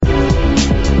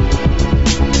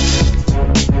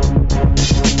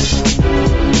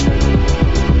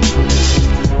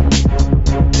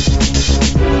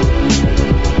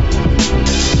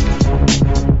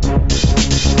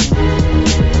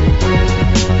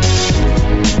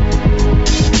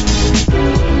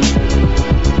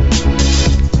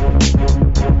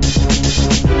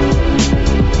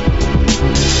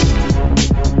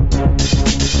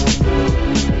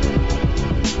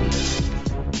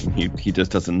he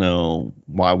just doesn't know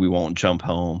why we won't jump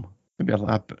home. Maybe a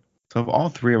lot. So if all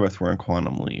three of us were in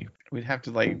Quantum Leap, we'd have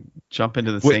to like jump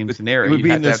into the same scenario. We'd be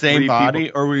in the same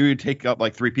body, or we would take up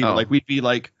like 3 people. Like we'd be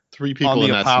like 3 people on the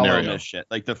in that Apollo scenario. mission,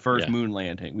 like the first moon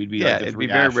landing. We'd be it'd be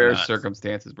very rare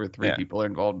circumstances where 3 people are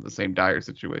involved in the same dire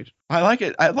situation. I like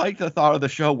it. I like the thought of the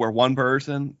show where one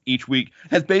person each week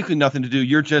has basically nothing to do.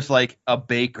 You're just like a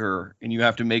baker, and you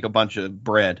have to make a bunch of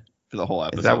bread for the whole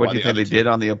episode. Is that what you think they did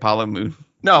on the Apollo moon?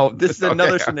 No, this is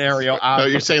another scenario. No,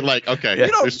 you're saying like,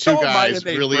 there's 2 guys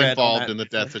really involved in the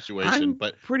death situation,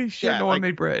 but pretty sure no one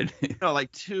made bread.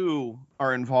 Like 2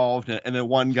 are involved, and then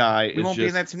one guy won't be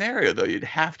in that scenario though. You'd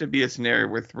have to be a scenario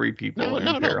where 3 people are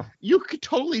in peril. You could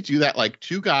totally do that. Like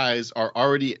 2 guys are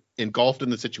already engulfed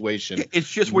in the situation. It's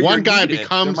just where one guy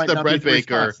becomes the bread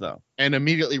baker and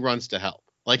immediately runs to help.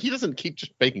 Like, he doesn't keep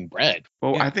just baking bread.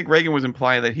 Well, I think Reagan was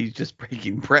implying that he's just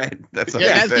baking bread. That's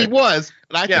as he was.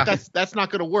 But I think that's not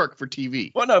going to work for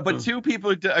TV. Well, no, but 2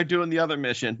 people are doing the other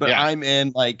mission. But I'm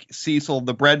in, like, Cecil,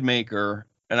 the bread maker,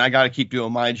 and I got to keep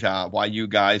doing my job while you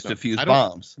guys defuse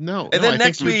bombs. No. And then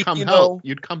next week,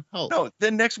 you'd come help. No,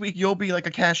 then next week, you'll be like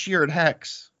a cashier at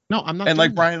Hex. No, I'm not. And,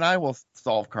 like, Brian and I will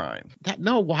solve crime.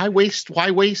 Why waste?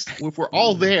 If we're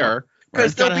all there...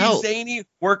 Because there'll be zany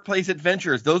workplace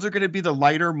adventures. Those are going to be the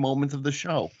lighter moments of the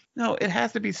show. No, it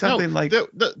has to be something like...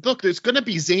 Look, there's going to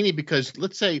be zany because,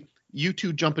 let's say, you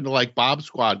 2 jump into, like, Bob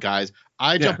Squad guys.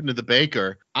 I jump into the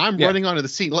baker. I'm running onto the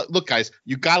scene. Look, guys,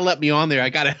 you got to let me on there. I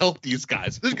got to help these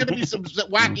guys. There's going to be some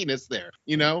wackiness there,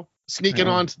 Sneaking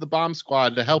onto the bomb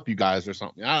squad to help you guys or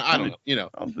something. I don't know,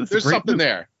 there's something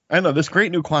there. I know this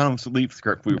great new Quantum Leap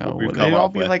script we've come up all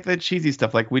be with. Like the cheesy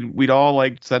stuff. Like we'd all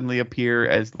like suddenly appear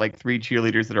as like 3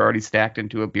 cheerleaders that are already stacked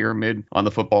into a pyramid on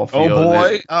the football field. Oh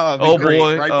boy!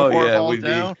 Boy! Right we'd be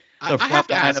the front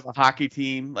line of a hockey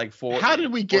team. Like 4. How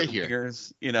did we get here?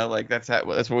 Years, like that's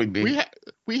what we'd be.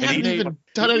 We haven't even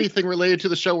done anything related to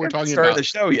the show we're talking about. The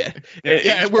show yet?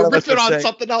 And we're riffing on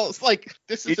something else. Like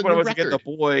this is a new record. Get the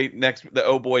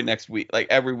boy next week. Like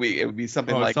every week, it would be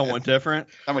something like someone different.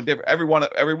 Someone different.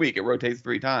 Every week, it rotates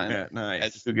 3 times. Yeah,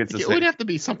 nice. Who gets it would have to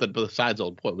be something besides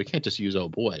Old Boy. We can't just use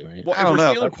Old Boy, right? Well, if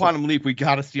we're stealing Quantum Leap, we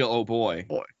got to steal Oh Boy.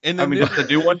 And then just the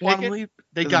new one, Quantum Leap,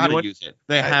 they got to use it.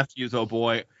 They have to use Oh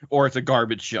Boy, or it's a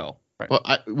garbage show.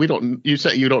 Well, we don't. You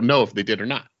said you don't know if they did or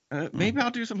not. Maybe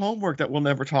I'll do some homework that we'll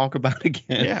never talk about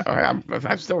again. Yeah, all right,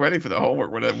 I'm still ready for the homework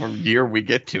whatever year we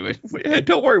get to it. Yeah,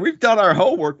 don't worry, we've done our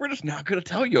homework. We're just not going to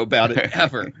tell you about it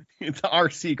ever. It's our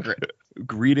secret.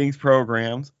 Greetings,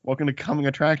 programs. Welcome to Coming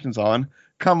Attractions on.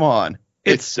 Come on.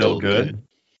 It's still good.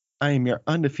 I am your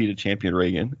undefeated champion,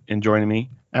 Reagan, and joining me,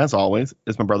 as always,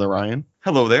 is my brother, Ryan.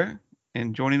 Hello there.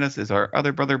 And joining us is our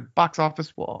other brother, Box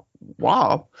Office Wob.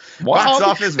 Box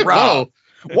Office Rob.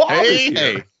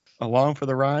 Hey. Along for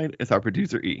the ride is our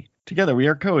producer, E. Together, we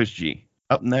are Co-G.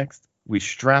 Up next, we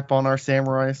strap on our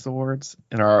samurai swords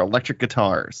and our electric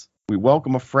guitars. We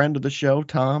welcome a friend of the show,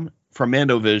 Tom, from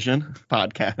Mandovision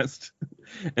podcast,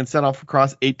 and set off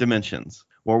across 8 dimensions.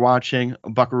 We're watching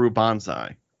Buckaroo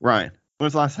Banzai. Ryan, when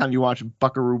was the last time you watched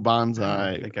Buckaroo Banzai?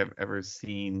 I don't think I've ever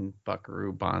seen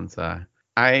Buckaroo Banzai.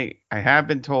 I have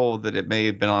been told that it may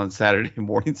have been on Saturday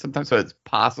morning sometimes, so it's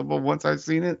possible once I've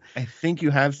seen it. I think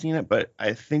you have seen it, but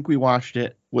I think we watched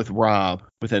it with Rob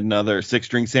with another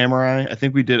 6-String Samurai. I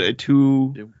think we did a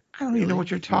 2. I don't even know what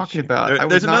you're talking about.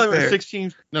 There's another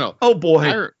 16. No. Oh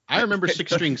boy. I remember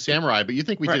 6-String Samurai, but you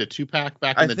think we did a 2-pack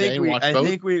back in the day and watched both? I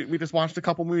think we just watched a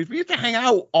couple movies. We used to hang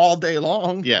out all day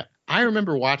long. Yeah. I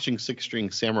remember watching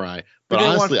 6-String Samurai, but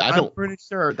honestly, I'm pretty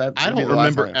sure that I don't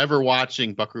remember ever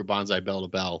watching Buckaroo Banzai bell to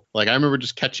bell. Like, I remember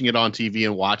just catching it on TV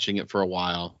and watching it for a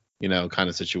while, kind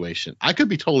of situation. I could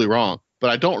be totally wrong, but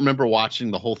I don't remember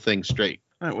watching the whole thing straight.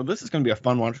 All right, well, this is going to be a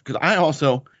fun one because I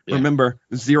also remember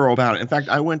zero about it. In fact,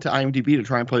 I went to IMDb to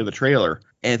try and play the trailer,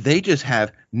 and they just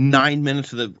have 9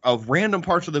 minutes of random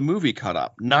parts of the movie cut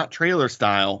up, not trailer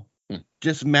style,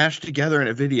 just mashed together in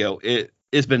a video. It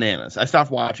is bananas. I stopped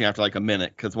watching after like a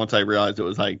minute because once I realized it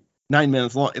was like 9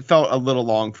 minutes long, it felt a little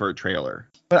long for a trailer.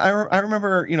 But I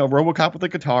remember, RoboCop with the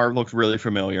guitar looks really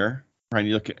familiar. Right,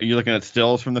 are you looking at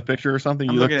stills from the picture or something?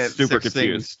 You look super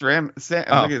confused. I'm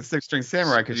looking at 6-String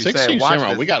Samurai because you say watch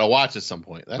Samurai. We got to watch at some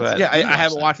point. I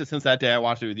haven't watched it since that day. I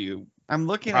watched it with you. I'm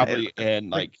looking probably in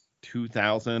like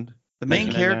 2000. The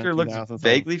main character looks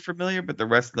vaguely familiar, but the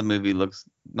rest of the movie looks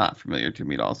not familiar to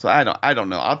me at all. So I don't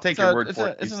know. I'll take your word for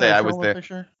it. You say I was there.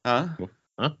 Picture? Huh?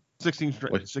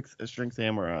 16-String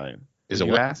Samurai. Is it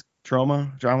what?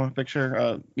 Drama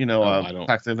picture,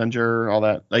 Tax Avenger, all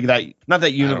that, like that, not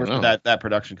that universe, but that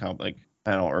production comp. Like,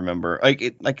 I don't remember. Like,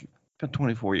 been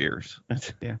 24 years.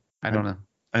 Yeah, I don't know.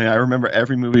 I mean, I remember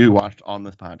every movie we watched on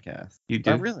this podcast. You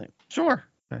do? Really? Sure.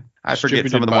 Okay. I forget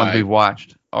some of the ones we've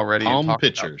watched already. Palm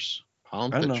Pictures.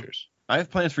 Palm Pictures. I have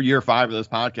plans for year 5 of this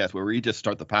podcast where we just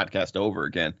start the podcast over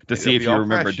again to see if you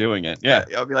remember fresh. doing it. Yeah.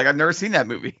 I'll be like, I've never seen that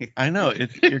movie. I know.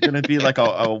 You're going to be like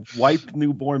a wiped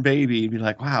newborn baby and be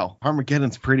like, wow,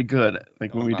 Armageddon's pretty good.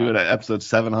 Like when we do it at episode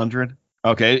 700.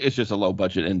 Okay, it's just a low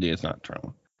budget indie. It's not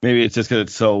trauma. Maybe it's just because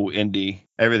it's so indie.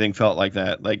 Everything felt like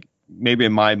that. Like maybe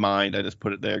in my mind, I just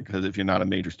put it there because if you're not a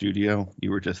major studio,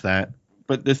 you were just that.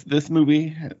 But this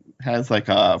movie has like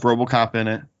a RoboCop in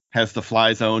it. Has the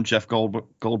Fly Zone, Jeff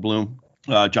Goldblum,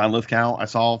 John Lithgow. I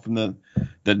saw from the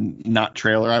not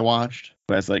trailer I watched.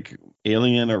 Who has like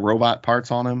alien or robot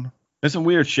parts on him. There's some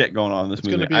weird shit going on in this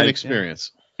movie. It's going to be an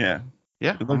experience. Yeah.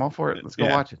 I'm all for it. Let's go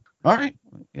watch it. All right.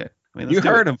 Yeah. I mean, you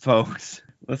heard him, folks.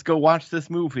 Let's go watch this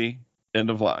movie. End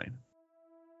of line.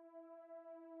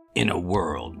 In a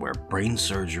world where brain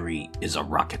surgery is a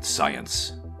rocket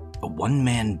science, a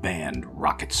one-man band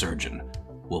rocket surgeon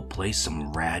will play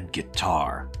some rad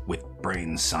guitar with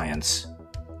brain science.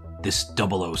 This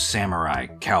 00 samurai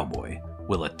cowboy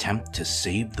will attempt to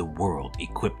save the world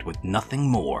equipped with nothing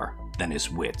more than his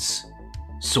wits.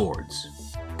 Swords,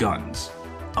 guns,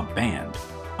 a band,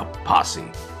 a posse,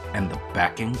 and the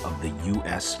backing of the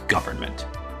U.S. government.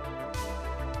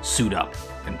 Suit up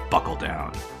and buckle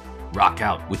down. Rock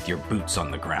out with your boots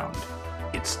on the ground.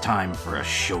 It's time for a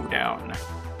showdown.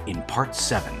 In Part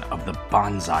 7 of the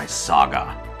Banzai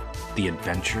Saga, the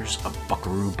adventures of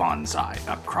Buckaroo Banzai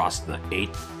across the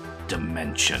 8th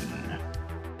dimension.